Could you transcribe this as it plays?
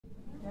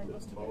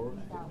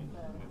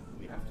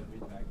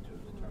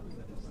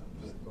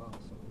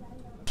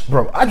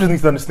Bro, I just need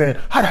to understand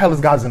how the hell this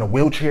guy's in a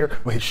wheelchair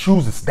but his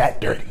shoes is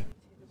that dirty.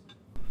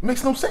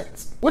 Makes no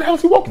sense. What the hell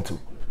is he walking to?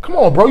 Come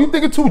on, bro, you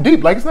thinking too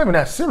deep. Like, it's not even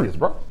that serious,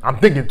 bro. I'm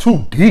thinking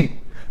too deep.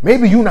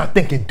 Maybe you not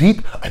thinking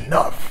deep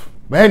enough.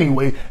 But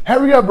anyway,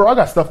 hurry up, bro. I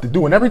got stuff to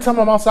do. And every time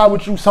I'm outside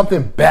with you,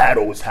 something bad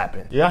always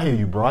happens. Yeah, I hear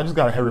you, bro. I just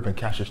gotta hurry up and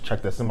cash this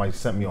check that somebody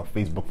sent me on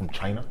Facebook from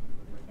China.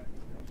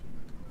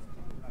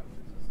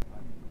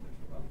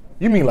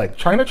 You mean like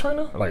China?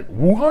 Like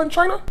Wuhan,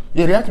 China?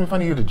 Yeah, they asked me if I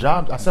needed a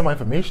job. I sent my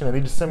information and they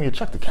just sent me a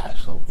check to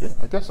cash. So, yeah,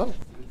 I guess so.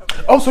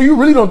 Oh, so you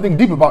really don't think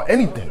deep about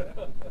anything.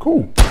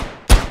 Cool.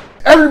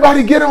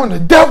 Everybody get on the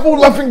devil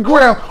loving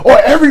ground or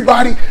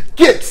everybody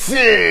get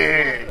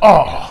sick.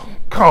 Oh,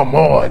 come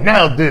on.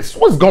 Now this.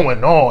 What's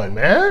going on,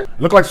 man?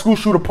 Look like school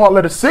shooter part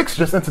letter 6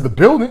 just entered the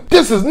building.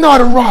 This is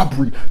not a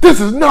robbery. This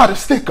is not a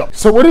stick-up.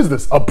 So what is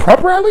this? A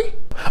prep rally?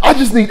 I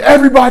just need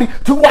everybody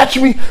to watch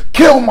me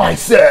kill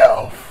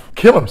myself.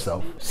 Kill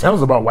himself?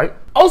 Sounds about right.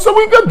 Oh, so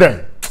we good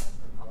then.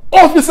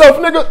 Off yourself,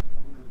 nigga.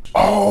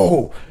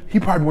 Oh, he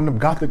probably one of them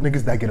gothic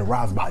niggas that get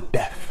aroused by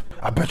death.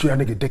 I bet you that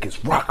nigga dick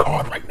is rock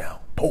hard right now.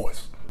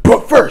 Pause.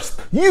 But first,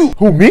 you.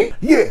 Who, me?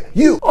 Yeah,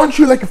 you. Aren't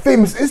you like a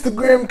famous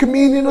Instagram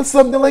comedian or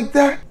something like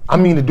that? I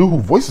mean, the dude who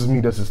voices me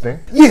does his thing.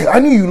 Yeah, I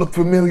knew you looked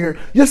familiar.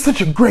 You're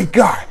such a great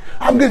guy.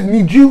 I'm gonna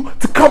need you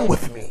to come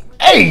with me.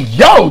 Hey,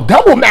 yo,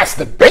 double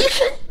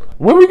masturbation?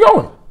 Where we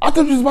going? I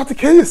thought you was about to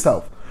kill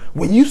yourself.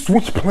 When you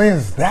switch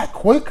plans that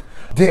quick,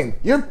 dang,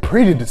 you're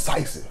pretty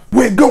decisive.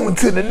 We're going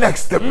to the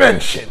next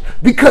dimension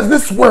because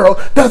this world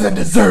doesn't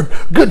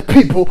deserve good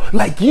people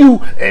like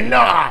you and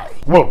I.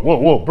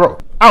 Whoa, bro.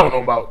 I don't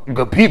know about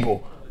good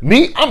people.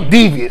 Me, I'm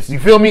devious, you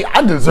feel me?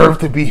 I deserve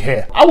to be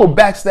here. I will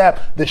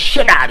backstab the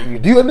shit out of you.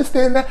 Do you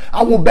understand that?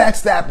 I will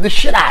backstab the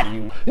shit out of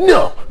you.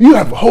 No, you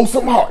have a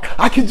wholesome heart.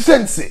 I can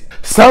sense it.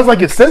 Sounds like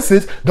your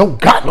senses don't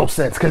got no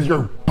sense because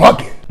you're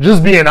bugging.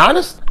 Just being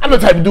honest, I'm the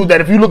type of dude that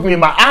if you look me in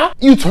my eye,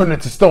 you turn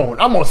into stone.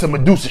 I'm on some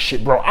Medusa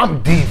shit, bro.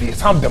 I'm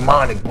devious. I'm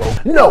demonic, bro.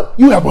 No,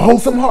 you have a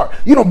wholesome heart.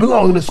 You don't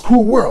belong in this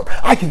cruel world.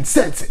 I can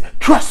sense it.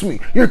 Trust me,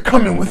 you're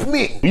coming with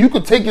me. You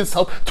can take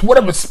yourself to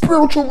whatever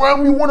spiritual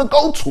realm you want to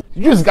go to.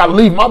 You just gotta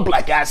leave my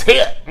black ass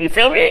here. You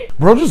feel me?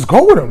 Bro, just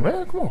go with him,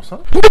 man. Come on,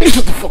 son.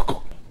 Shut the fuck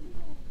up.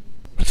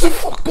 Shut the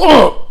fuck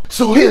up.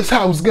 So here's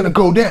how it's gonna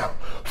go down.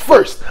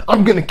 First,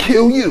 I'm gonna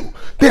kill you.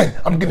 Then,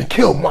 I'm gonna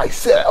kill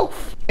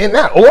myself. In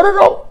that order,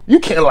 though, you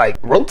can't, like,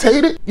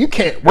 rotate it. You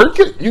can't work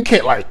it. You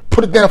can't, like,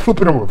 put it down,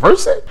 flip it, and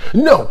reverse it.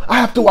 No, I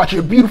have to watch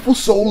your beautiful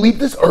soul leave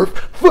this earth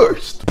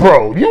first.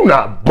 Bro, you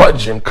not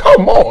budging.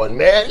 Come on,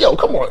 man. Yo,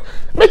 come on.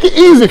 Make it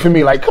easy for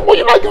me. Like, come on,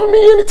 you're not giving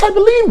me any type of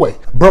leeway.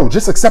 Bro,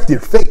 just accept your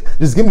fate.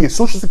 Just give me your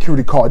social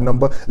security card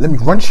number. Let me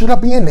run shit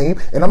up in your name,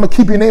 and I'm gonna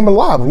keep your name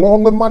alive.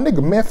 Long live my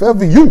nigga, man,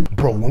 forever you.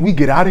 Bro, when we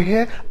get out of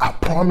here, I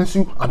promise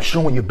you, I'm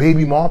showing your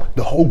baby mom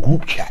the whole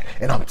group chat,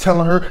 and I'm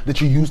telling her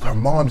that you used her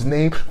mom's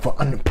name for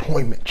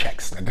unemployment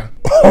checks, nigga.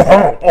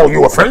 Oh,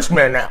 you a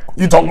Frenchman now.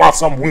 You talking about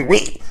some we.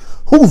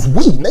 Who's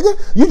we,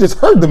 nigga? You just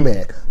heard the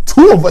man.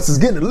 2 of us is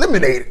getting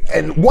eliminated,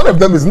 and 1 of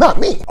them is not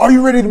me. Are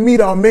you ready to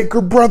meet our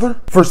maker, brother?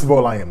 First of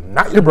all, I am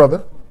not your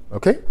brother.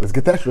 Okay, let's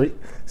get that straight.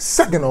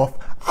 Second off,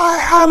 I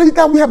highly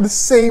doubt we have the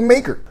same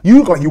maker. You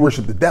look like you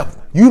worship the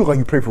devil. You look like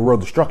you pray for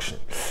world destruction.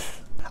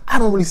 I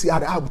don't really see eye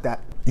to eye with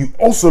that. You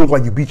also look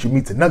like you beat your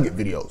meat to nugget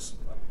videos.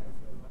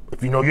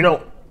 If you know, you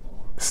know.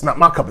 It's not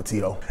my cup of tea,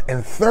 though.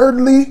 And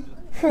thirdly,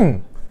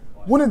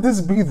 wouldn't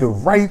this be the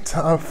right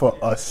time for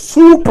a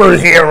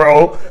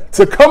superhero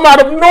to come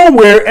out of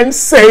nowhere and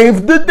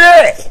save the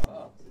day?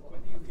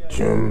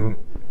 Jim.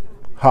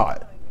 Hi,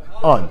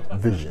 on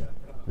Vision.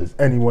 Does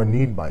anyone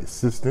need my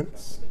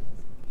assistance?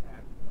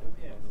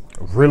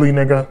 Really,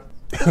 nigga?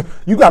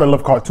 You gotta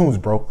love cartoons,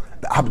 bro.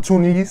 The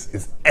opportunities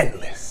is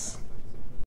endless.